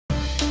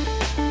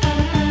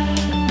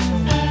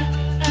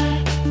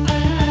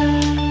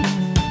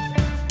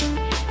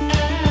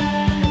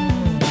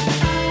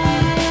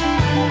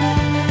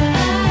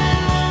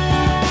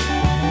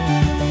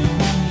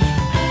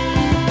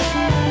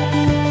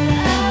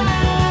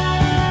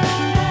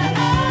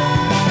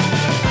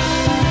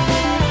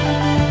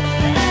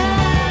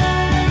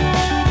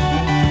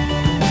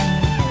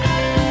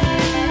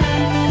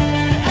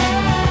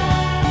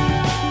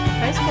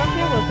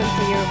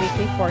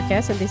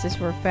yes, and this is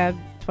for Feb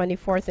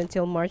 24th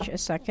until March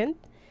 2nd.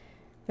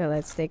 Now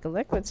let's take a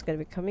look what's going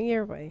to be coming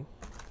your way.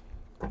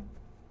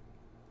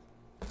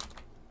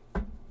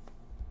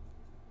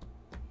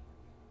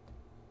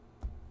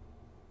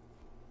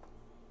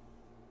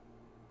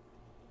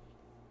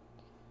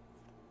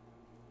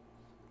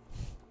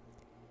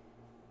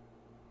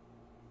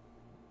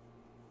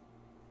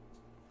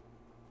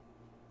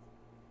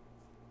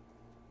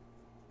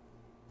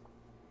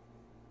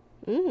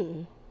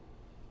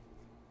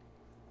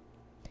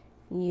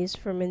 News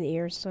from an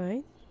air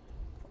sign.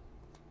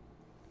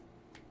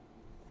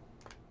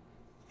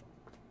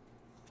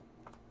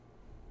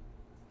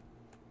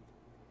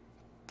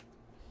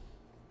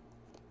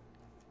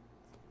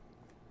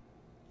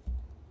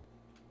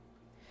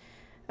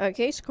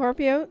 Okay,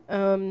 Scorpio,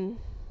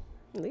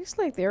 looks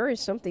like there is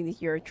something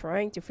that you're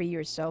trying to free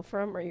yourself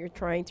from, or you're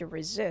trying to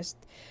resist.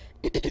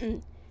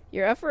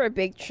 You're up for a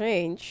big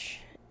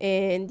change,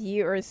 and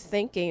you are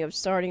thinking of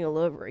starting all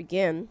over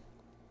again.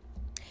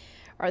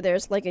 Or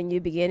there's like a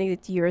new beginning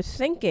that you're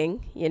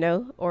thinking, you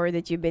know, or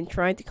that you've been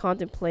trying to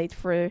contemplate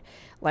for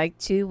like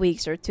 2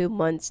 weeks or 2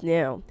 months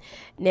now.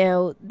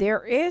 Now,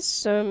 there is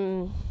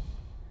some...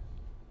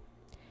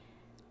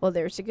 Well,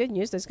 there's a good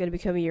news that's going to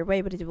be coming your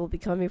way, but it will be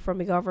coming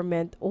from a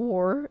government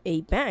or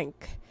a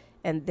bank.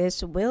 And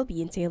this will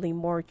be entailing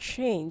more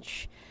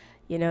change,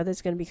 you know,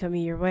 that's going to be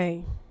coming your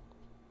way.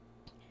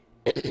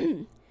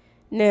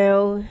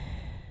 Now,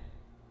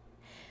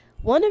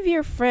 one of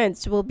your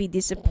friends will be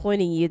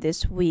disappointing you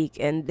this week,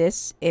 and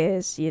this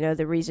is, you know,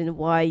 the reason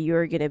why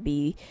you're going to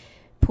be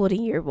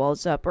putting your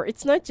walls up. Or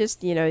it's not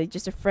just, you know,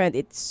 just a friend,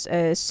 it's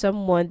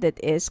someone that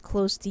is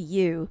close to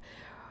you,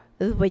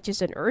 which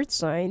is an earth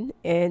sign,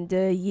 and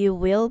you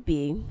will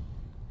be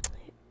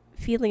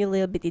feeling a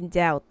little bit in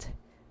doubt,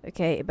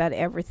 okay, about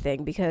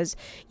everything, because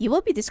you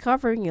will be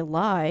discovering a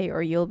lie,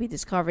 or you'll be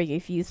discovering a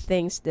few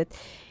things that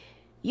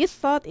you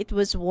thought it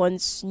was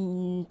once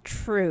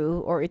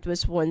true, or it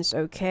was once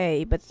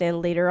okay, but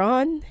then later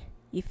on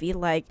you feel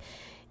like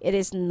it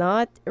is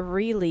not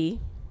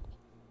really,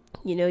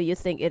 you know, you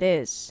think it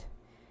is.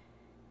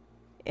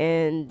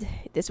 And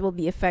this will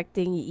be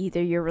affecting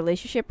either your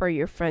relationship or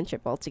your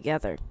friendship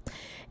altogether.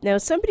 Now,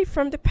 somebody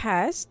from the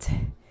past,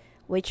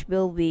 which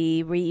will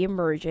be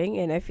re-emerging,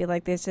 and I feel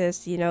like this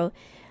is, you know,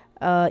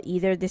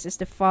 either this is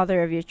the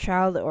father of your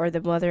child or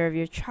the mother of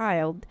your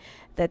child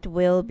that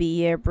will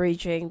be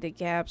bridging the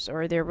gaps,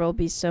 or there will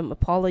be some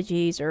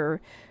apologies,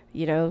 or,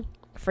 you know,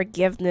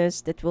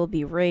 forgiveness that will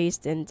be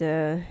raised, and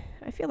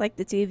I feel like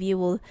the two of you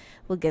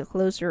will get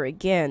closer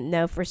again.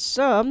 Now, for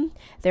some,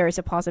 there is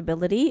a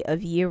possibility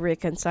of you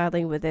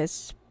reconciling with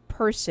this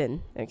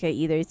person. Okay,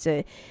 either it's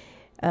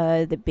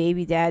the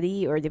baby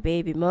daddy or the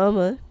baby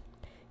mama,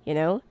 you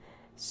know.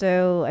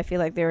 So I feel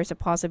like there is a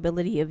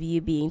possibility of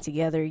you being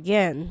together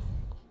again.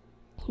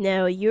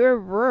 Now, your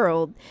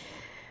world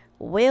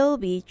will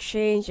be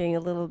changing a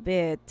little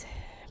bit,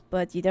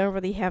 but you don't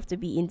really have to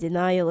be in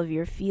denial of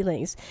your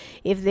feelings.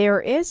 If there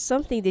is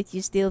something that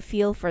you still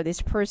feel for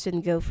this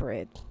person, go for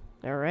it.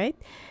 All right.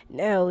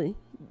 Now,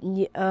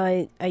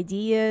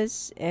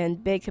 ideas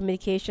and big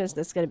communications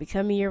that's going to be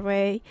coming your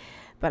way,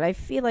 but I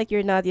feel like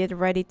you're not yet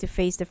ready to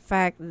face the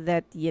fact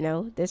that, you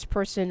know, this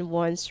person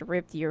once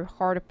ripped your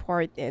heart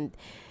apart, and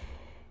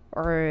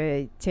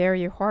or tear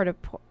your heart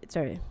apart.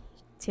 Sorry,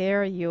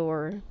 tear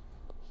your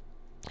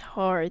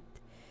heart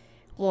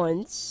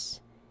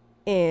once,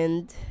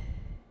 and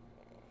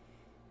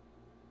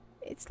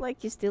it's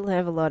like you still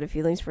have a lot of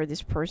feelings for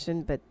this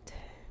person, but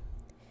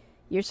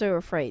you're so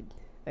afraid,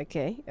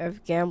 okay,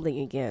 of gambling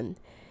again.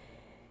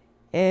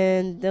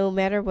 And no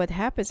matter what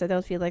happens, I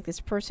don't feel like this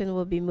person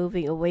will be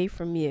moving away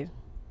from you,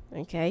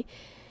 okay?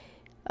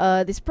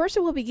 This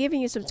person will be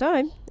giving you some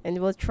time, and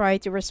will try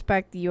to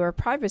respect your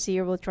privacy,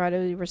 or will try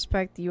to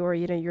respect your,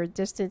 you know, your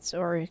distance,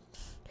 or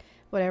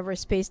whatever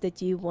space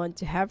that you want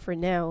to have for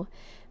now.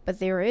 But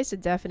there is a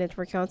definite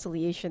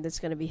reconciliation that's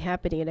going to be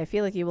happening, and I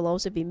feel like you will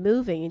also be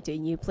moving into a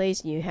new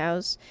place, new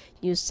house,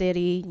 new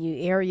city, new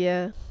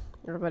area,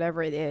 or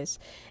whatever it is.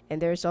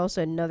 And there's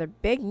also another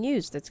big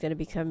news that's going to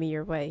be coming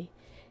your way.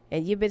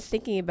 And you've been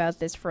thinking about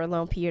this for a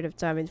long period of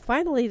time, and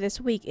finally this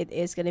week it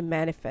is going to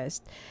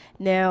manifest.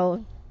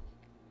 Now,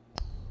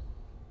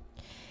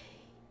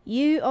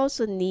 you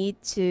also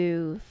need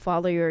to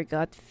follow your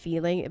gut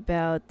feeling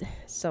about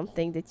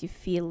something that you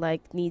feel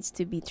like needs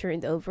to be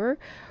turned over,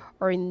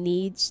 or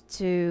needs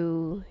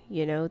to,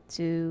 you know,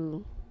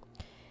 to...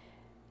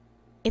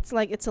 It's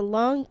like it's a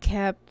long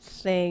kept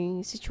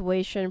thing,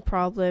 situation,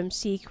 problem,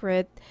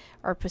 secret,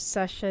 or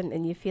possession,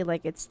 and you feel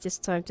like it's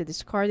just time to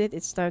discard it,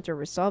 it's time to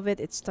resolve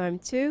it, it's time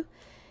to,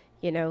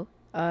 you know,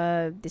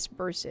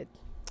 disperse it.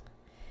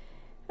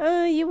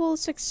 You will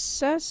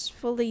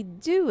successfully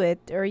do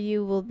it, or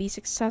you will be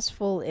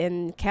successful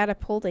in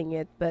catapulting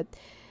it, but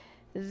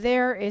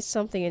there is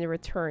something in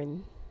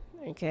return,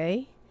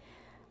 okay?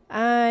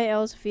 I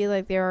also feel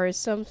like there are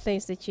some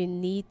things that you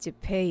need to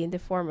pay in the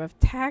form of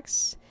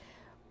tax,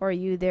 or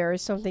there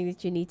is something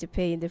that you need to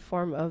pay in the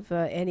form of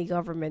any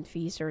government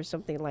fees or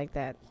something like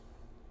that.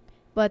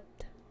 But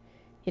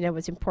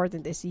what's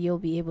important is you'll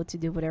be able to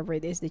do whatever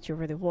it is that you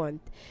really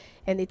want,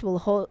 and it will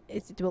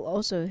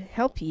also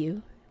help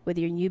you with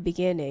your new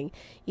beginning.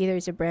 Either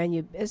it's a brand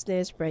new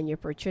business, brand new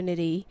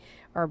opportunity,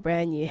 or a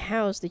brand new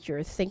house that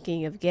you're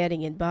thinking of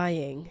getting and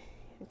buying.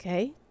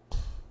 Okay?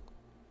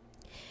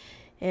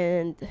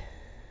 And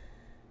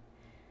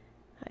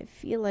I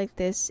feel like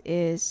this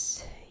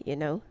is,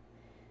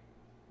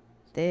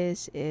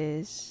 this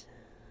is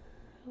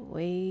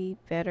way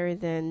better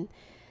than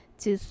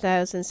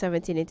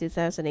 2017 and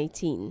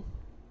 2018.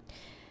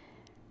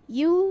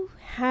 You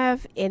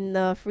have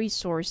enough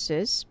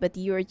resources, but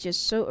you're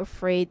just so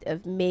afraid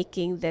of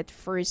making that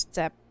first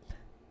step.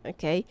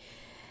 Okay?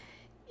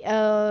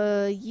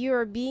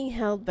 You're being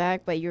held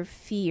back by your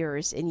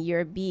fears, and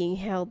you're being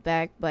held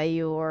back by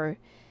your,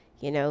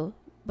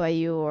 by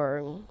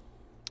your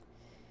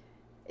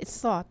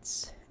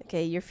thoughts.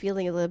 Okay, you're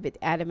feeling a little bit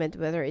adamant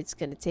whether it's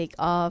gonna take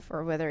off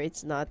or whether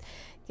it's not,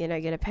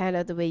 gonna pan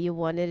out the way you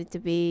wanted it to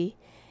be,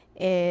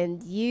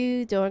 and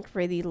you don't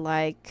really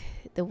like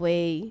the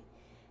way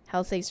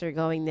how things are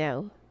going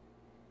now.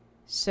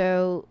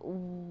 So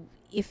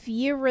if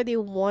you really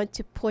want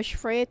to push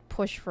for it,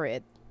 push for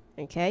it.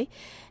 Okay,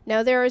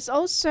 now there is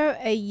also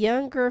a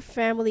younger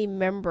family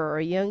member, or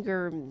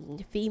younger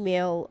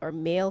female or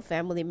male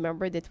family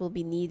member that will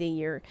be needing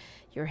your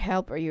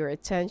help or your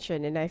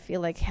attention, and I feel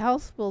like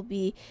health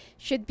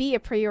should be a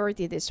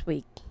priority this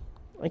week.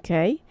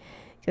 Okay,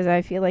 because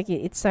I feel like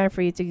it's time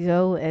for you to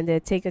go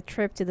and take a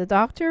trip to the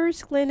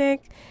doctor's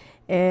clinic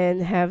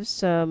and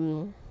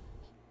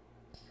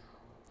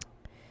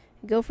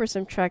go for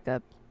some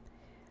checkup.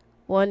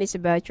 One is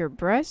about your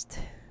breast.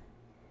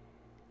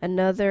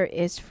 Another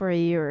is for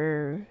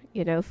your,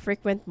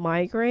 frequent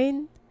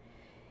migraine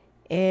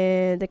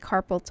and the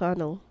carpal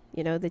tunnel,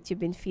 that you've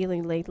been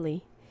feeling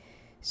lately.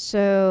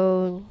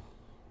 So,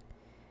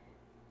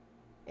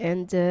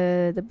 and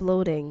the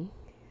bloating,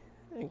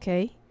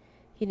 okay?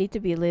 You need to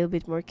be a little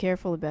bit more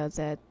careful about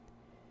that.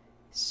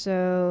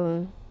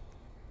 So,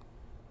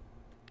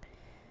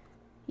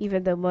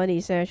 even though money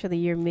is actually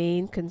your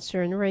main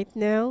concern right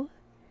now,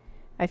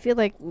 I feel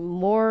like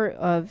more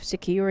of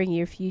securing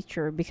your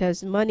future,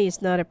 because money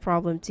is not a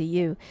problem to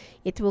you.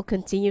 It will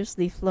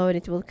continuously flow and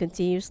it will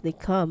continuously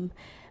come.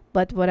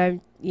 But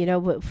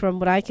from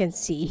what I can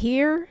see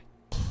here,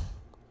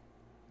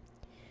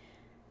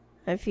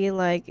 I feel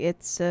like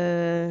it's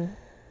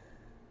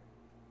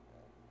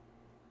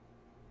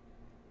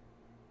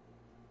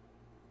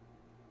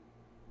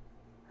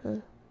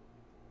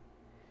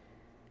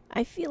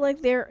I feel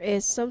like there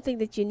is something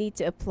that you need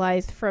to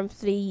apply from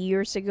 3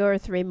 years ago or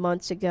 3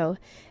 months ago,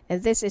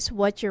 and this is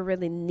what you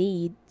really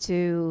need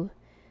to,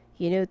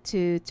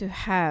 to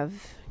have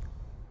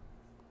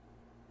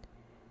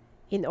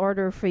in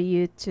order for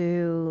you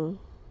to,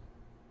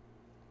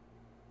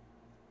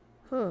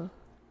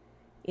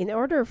 in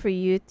order for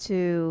you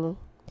to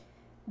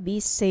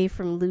be safe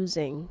from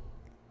losing.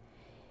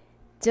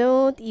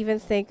 Don't even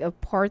think of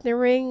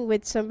partnering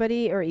with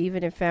somebody or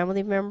even a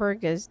family member,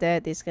 because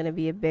that is going to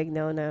be a big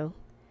no-no.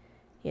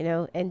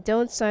 And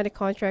don't sign a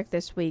contract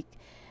this week.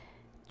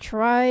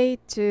 Try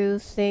to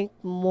think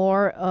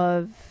more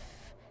of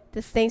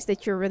the things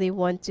that you really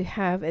want to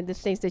have and the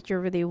things that you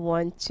really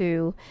want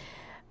to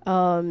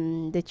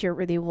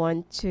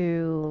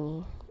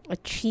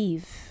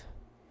achieve.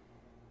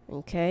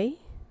 Okay?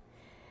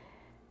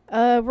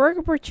 Work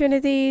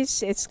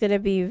opportunities, it's going to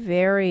be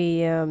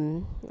very,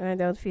 I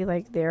don't feel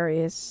like there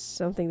is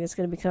something that's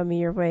going to be coming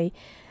your way.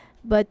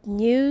 But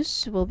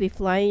news will be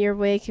flying your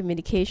way.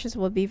 Communications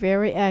will be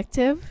very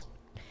active.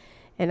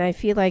 And I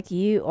feel like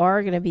you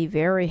are going to be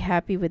very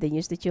happy with the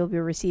news that you'll be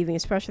receiving,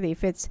 especially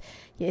if it's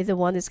the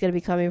one that's going to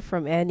be coming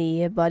from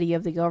any body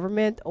of the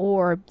government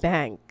or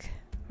bank.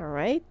 All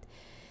right?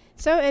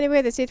 So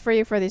anyway, that's it for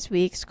you for this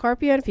week,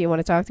 Scorpio. If you want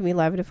to talk to me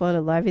live on the phone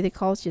or live video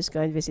calls, just go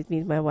and visit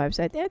me at my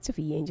website at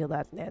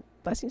sophiaangel.net.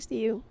 Blessings to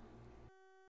you.